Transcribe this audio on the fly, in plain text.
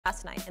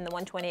Last night in the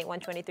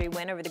 128-123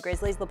 win over the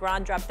Grizzlies,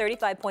 LeBron dropped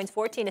 35 points,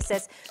 14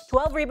 assists,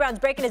 12 rebounds,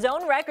 breaking his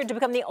own record to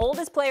become the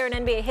oldest player in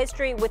NBA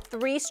history with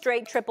 3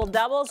 straight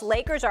triple-doubles.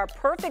 Lakers are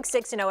perfect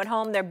 6-0 at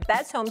home, their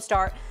best home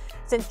start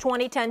since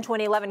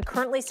 2010-2011,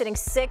 currently sitting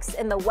 6th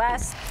in the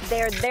West.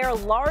 They're there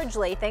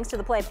largely thanks to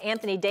the play of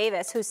Anthony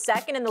Davis, who's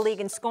second in the league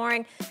in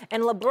scoring,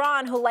 and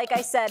LeBron, who, like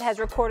I said, has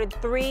recorded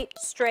 3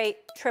 straight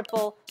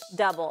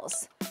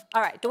triple-doubles.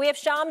 All right, do we have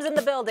Shams in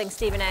the building,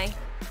 Stephen A.?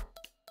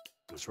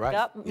 That's right.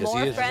 Yep, yes,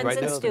 more friends right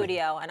in now,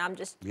 studio, and I'm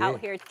just out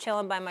here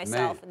chilling by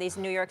myself in these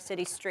New York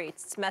City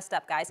streets. It's messed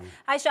up, guys.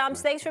 Hi,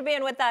 Shams. Thanks for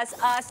being with us.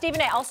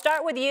 Stephen A., I'll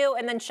start with you,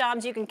 and then,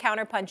 Shams, you can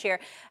counterpunch here.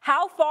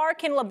 How far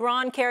can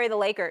LeBron carry the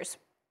Lakers?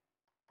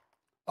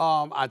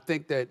 I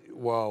think that,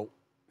 well,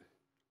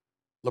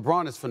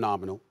 LeBron is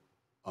phenomenal.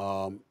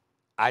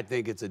 I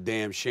think it's a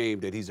damn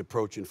shame that he's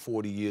approaching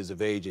 40 years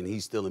of age and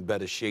he's still in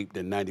better shape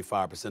than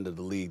 95% of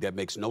the league. That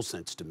makes no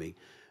sense to me.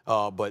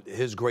 But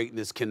his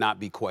greatness cannot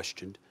be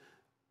questioned.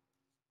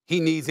 He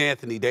needs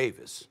Anthony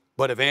Davis.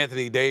 But if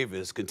Anthony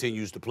Davis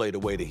continues to play the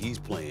way that he's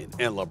playing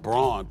and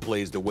LeBron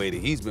plays the way that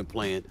he's been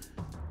playing,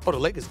 the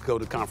Lakers could go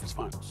to the conference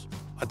finals.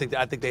 I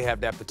think they have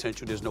that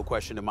potential. There's no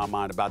question in my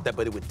mind about that,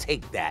 but it would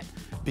take that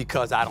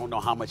because I don't know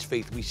how much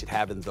faith we should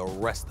have in the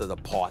rest of the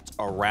parts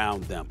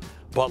around them.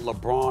 But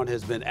LeBron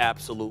has been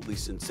absolutely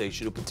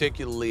sensational,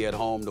 particularly at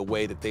home, the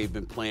way that they've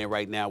been playing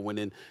right now,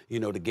 winning,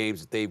 the games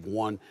that they've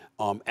won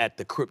at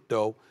the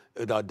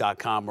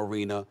Crypto.com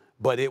arena.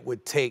 But it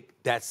would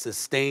take that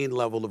sustained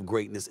level of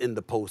greatness in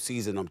the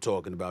postseason I'm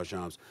talking about,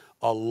 Shams,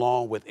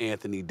 along with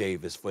Anthony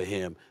Davis for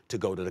him to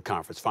go to the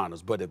conference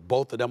finals. But if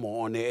both of them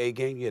are on their A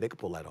game, yeah, they could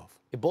pull that off.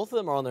 If both of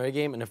them are on their A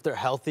game, and if they're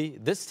healthy,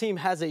 this team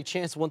has a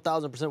chance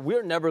 1,000%.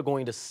 We're never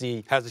going to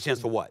see. Has a chance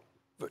for what?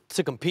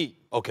 To compete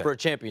for a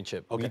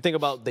championship. Okay. You think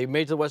about they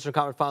made the Western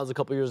Conference Finals a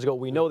couple years ago.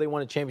 We know they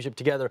won a championship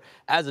together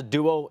as a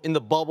duo in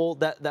the bubble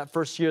that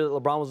first year that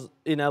LeBron was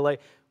in L.A.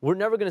 We're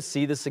never going to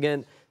see this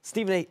again.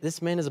 Stephen A.,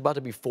 this man is about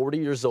to be 40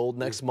 years old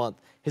next month.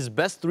 His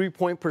best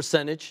three-point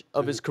percentage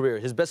of his career,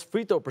 his best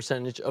free throw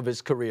percentage of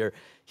his career.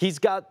 He's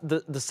got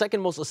the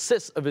second most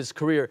assists of his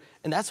career,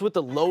 and that's with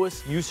the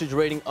lowest usage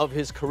rating of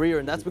his career,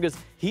 and that's because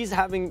he's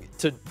having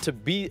to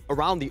be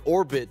around the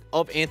orbit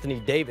of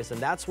Anthony Davis,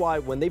 and that's why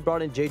when they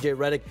brought in J.J.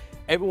 Redick,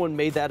 everyone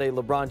made that a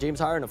LeBron James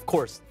hire, and of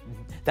course,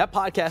 that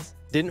podcast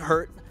didn't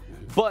hurt,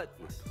 but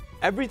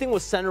everything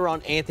was centered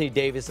around Anthony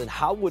Davis and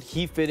how would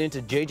he fit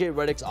into J.J.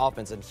 Redick's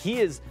offense, and he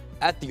is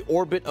at the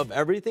orbit of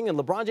everything, and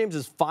LeBron James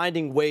is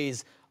finding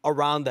ways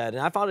around that.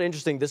 And I found it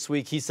interesting this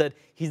week. He said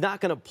he's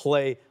not going to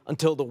play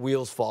until the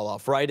wheels fall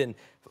off, right? And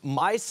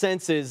my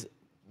sense is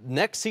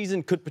next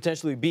season could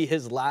potentially be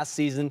his last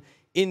season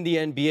in the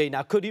NBA.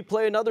 Now, could he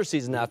play another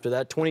season after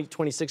that,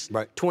 2026,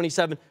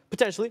 27?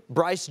 Potentially.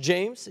 Bryce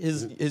James,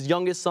 his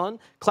youngest son,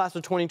 class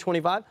of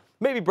 2025.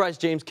 Maybe Bryce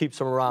James keeps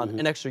him around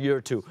an extra year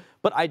or two.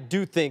 But I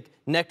do think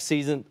next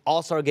season,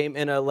 All-Star game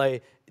in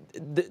L.A.,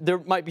 there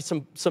might be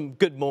some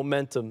good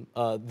momentum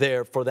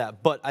there for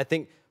that. But I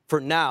think for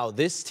now,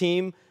 this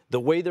team, the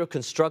way they're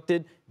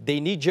constructed, they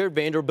need Jared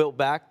Vanderbilt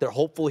back. They're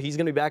hopeful he's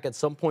going to be back at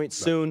some point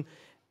soon.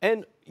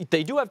 And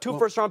they do have 2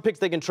 first-round picks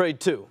they can trade,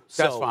 too.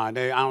 That's fine.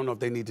 I don't know if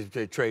they need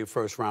to trade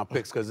first-round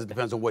picks because it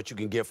depends on what you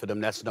can get for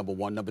them. That's number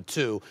one. Number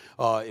two,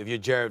 if you're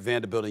Jared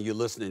Vanderbilt and you're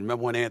listening,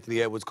 remember when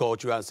Anthony Edwards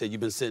called you out and said, you've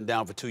been sitting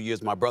down for 2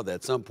 years, my brother,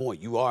 at some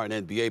point, you are an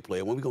NBA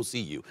player. When we going to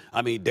see you?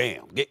 I mean,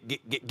 damn.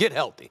 Get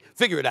healthy.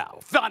 Figure it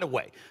out. Find a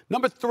way.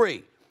 Number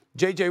three,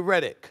 J.J.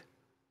 Redick.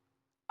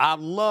 I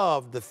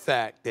love the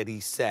fact that he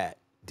sat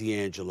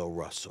D'Angelo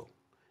Russell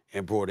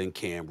and brought in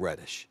Cam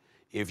Reddish.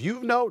 If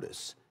you've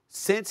noticed,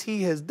 since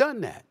he has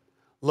done that,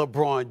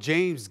 LeBron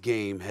James'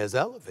 game has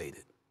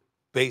elevated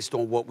based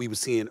on what we were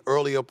seeing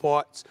earlier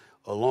parts,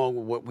 along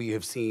with what we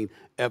have seen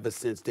ever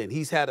since then.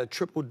 He's had a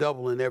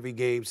triple-double in every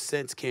game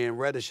since Cam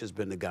Reddish has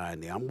been the guy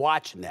in there. I'm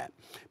watching that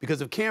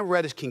because if Cam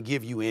Reddish can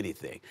give you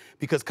anything,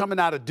 because coming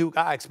out of Duke,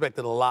 I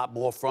expected a lot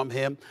more from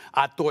him.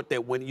 I thought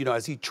that when,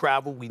 as he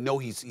traveled, we know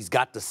he's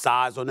got the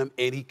size on him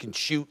and he can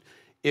shoot.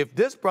 If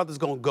this brother's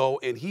going to go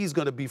and he's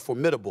going to be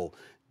formidable,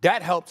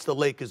 that helps the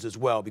Lakers as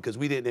well because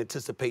we didn't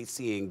anticipate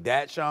seeing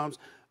that, Shams,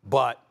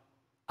 but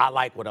I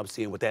like what I'm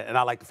seeing with that, and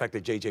I like the fact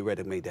that J.J.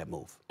 Redick made that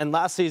move. And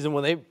last season,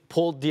 when they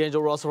pulled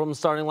D'Angelo Russell from the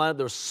starting lineup,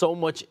 there was so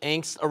much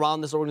angst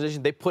around this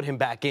organization, they put him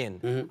back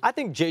in. I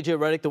think J.J.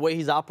 Redick, the way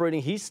he's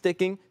operating, he's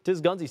sticking to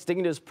his guns, he's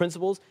sticking to his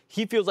principles.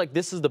 He feels like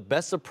this is the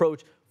best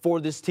approach for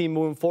this team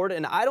moving forward,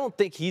 and I don't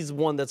think he's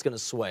one that's going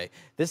to sway.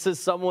 This is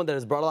someone that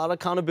has brought a lot of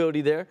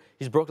accountability there.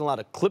 He's broken a lot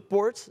of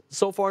clipboards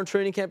so far in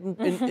training camp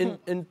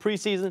in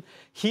preseason.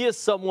 He is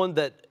someone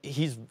that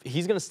he's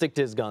going to stick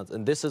to his guns,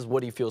 and this is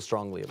what he feels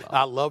strongly about.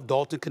 I love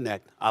Dalton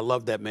Connect. I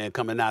love that man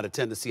coming out of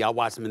Tennessee. I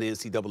watched him in the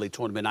NCAA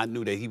tournament. I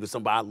knew that he was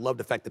somebody. I love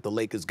the fact that the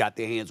Lakers got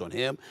their hands on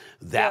him.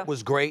 That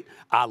was great.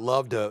 I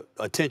love the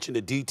attention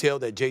to detail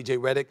that J.J.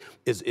 Redick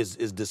is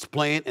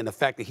displaying and the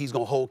fact that he's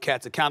going to hold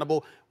cats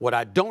accountable. What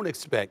I don't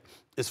expect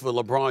is for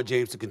LeBron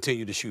James to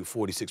continue to shoot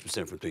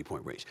 46% from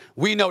three-point range.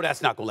 We know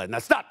that's not going to let him. Now,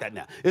 stop that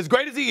now. As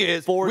great as he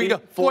is, 40, we know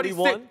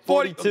 41,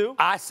 42.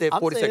 I said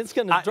 46. It's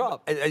going to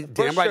drop.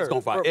 Damn right it's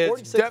going to fire.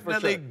 It's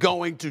definitely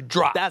going to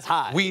drop. That's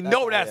high. We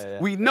know that's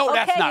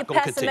not going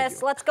to continue.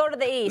 Let's go to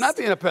the East. Not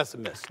being a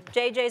pessimist.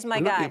 JJ's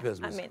my guy.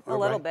 I mean, a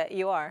little bit.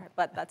 You are,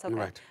 but that's okay.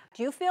 Right.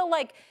 Do you feel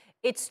like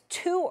it's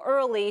too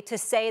early to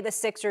say the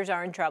Sixers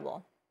are in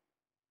trouble?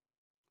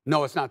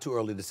 No, it's not too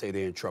early to say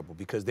they're in trouble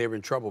because they're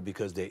in trouble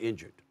because they're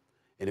injured.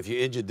 And if you're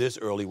injured this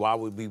early, why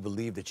would we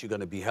believe that you're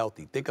going to be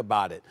healthy? Think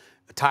about it.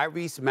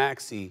 Tyrese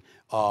Maxey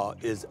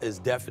is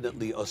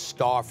definitely a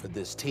star for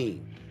this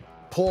team.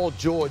 Paul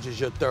George is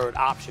your third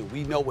option.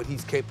 We know what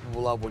he's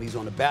capable of when he's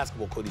on the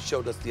basketball court. He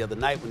showed us the other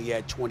night when he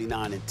had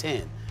 29 and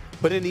 10.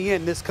 But in the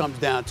end, this comes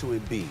down to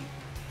Embiid.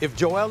 If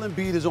Joel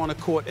Embiid is on the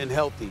court and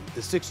healthy,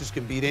 the Sixers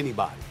can beat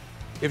anybody.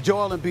 If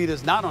Joel Embiid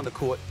is not on the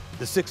court,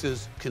 the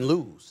Sixers can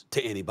lose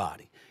to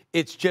anybody.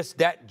 It's just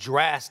that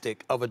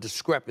drastic of a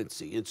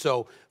discrepancy. And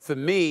so for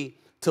me,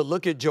 to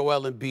look at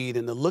Joel Embiid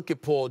and to look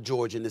at Paul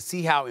George and to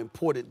see how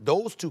important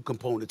those two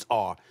components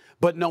are,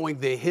 but knowing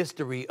their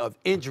history of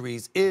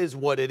injuries is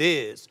what it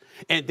is.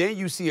 And then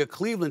you see a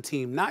Cleveland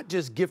team not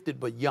just gifted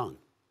but young.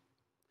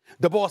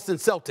 The Boston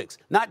Celtics,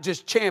 not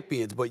just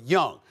champions but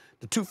young.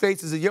 The two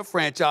faces of your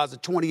franchise are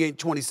 28 and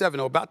 27,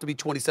 or about to be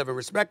 27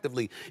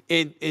 respectively,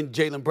 in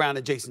Jaylen Brown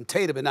and Jason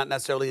Tatum, but not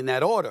necessarily in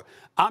that order.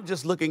 I'm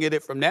just looking at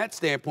it from that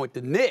standpoint.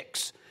 The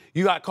Knicks,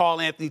 you got Karl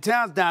Anthony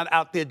Towns down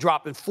out there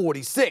dropping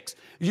 46.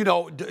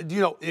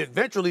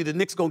 Eventually the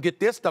Knicks going to get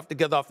their stuff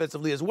together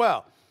offensively as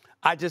well.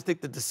 I just think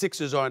that the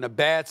Sixers are in a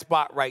bad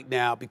spot right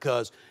now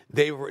because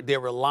they're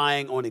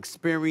relying on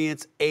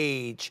experience,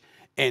 age,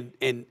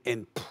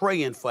 and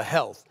praying for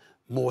health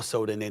more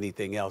so than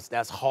anything else.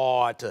 That's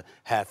hard to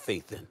have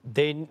faith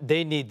in.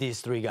 They need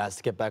these three guys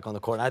to get back on the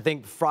court. And I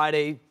think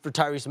Friday for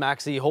Tyrese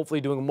Maxey,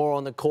 hopefully doing more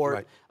on the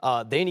court.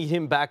 Right. They need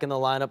him back in the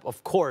lineup,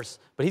 of course,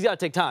 but he's got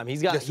to take time.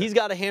 He's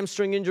got a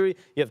hamstring injury.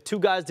 You have two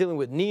guys dealing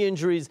with knee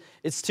injuries.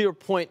 It's to your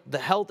point, the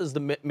health is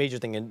the major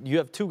thing. And you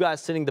have two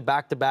guys sitting the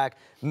back-to-back.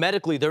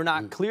 Medically, they're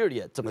not cleared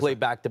yet to play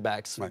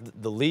back-to-backs. Right.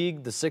 The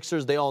league, the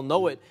Sixers, they all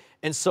know it.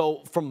 And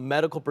so from a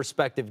medical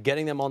perspective,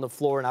 getting them on the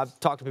floor, and I've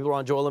talked to people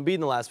around Joel Embiid in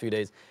the last few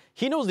days,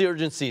 he knows the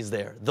urgency is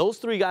there. Those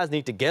three guys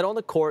need to get on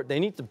the court. They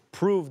need to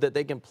prove that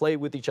they can play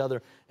with each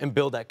other and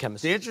build that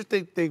chemistry. The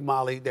interesting thing,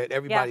 Molly, that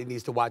everybody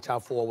needs to watch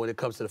out for when it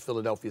comes to the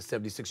Philadelphia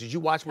 76ers, you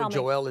watch when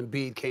Joel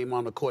Embiid came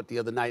on the court the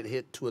other night and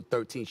hit 2 of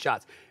 13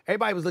 shots.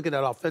 Everybody was looking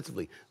at it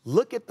offensively.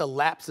 Look at the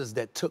lapses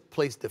that took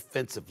place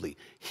defensively.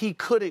 He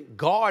couldn't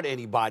guard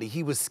anybody.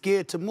 He was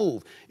scared to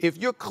move. If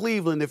you're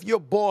Cleveland, if you're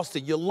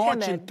Boston, you're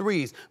launching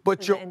threes,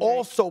 but you're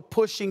also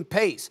pushing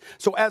pace.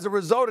 So as a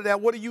result of that,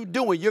 what are you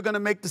doing? You're going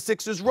to make the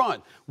Sixers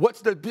run.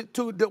 What's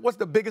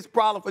the biggest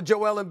problem for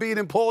Joel Embiid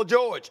and Paul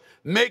George?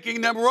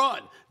 Making them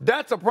run.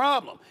 That's a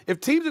problem. If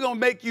teams are going to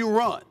make you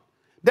run,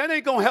 that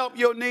ain't going to help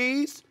your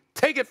knees.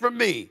 Take it from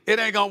me. It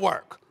ain't going to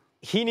work.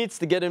 He needs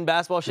to get in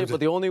basketball shape,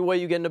 but the only way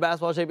you get into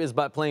basketball shape is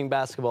by playing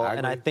basketball.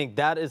 And I think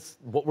that is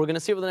what we're going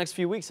to see over the next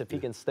few weeks if he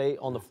can stay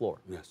on the floor.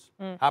 Yes.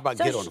 How about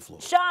get on the floor?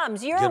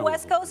 Shams, you're a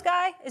West Coast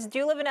guy? Do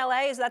you live in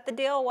L.A.? Is that the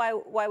deal?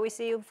 Why we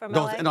see you from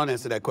L.A.? Don't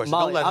answer that question.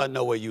 Molly, don't let her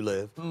know where you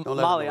live.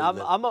 Molly,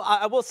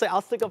 I will say,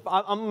 I'll stick up.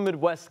 I'm a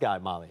Midwest guy,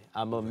 Molly.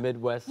 I'm a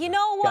Midwest guy. You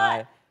know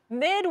what?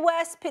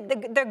 Midwest,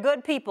 they're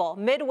good people.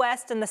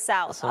 Midwest and the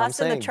South. Us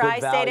in the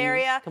tri-state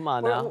area. Come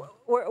on now.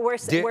 We're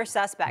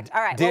suspect.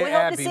 All right. Dear Well, we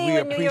hope Abby, to see you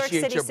in New York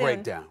City your soon.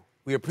 Breakdown.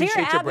 We appreciate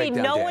Dear your Abby,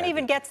 breakdown. no one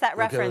even gets that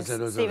reference,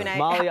 Stephen A.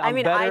 Molly,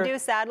 I do,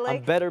 sadly.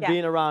 I'm better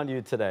being around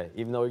you today,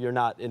 even though you're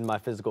not in my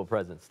physical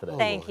presence today.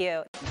 Thank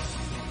you.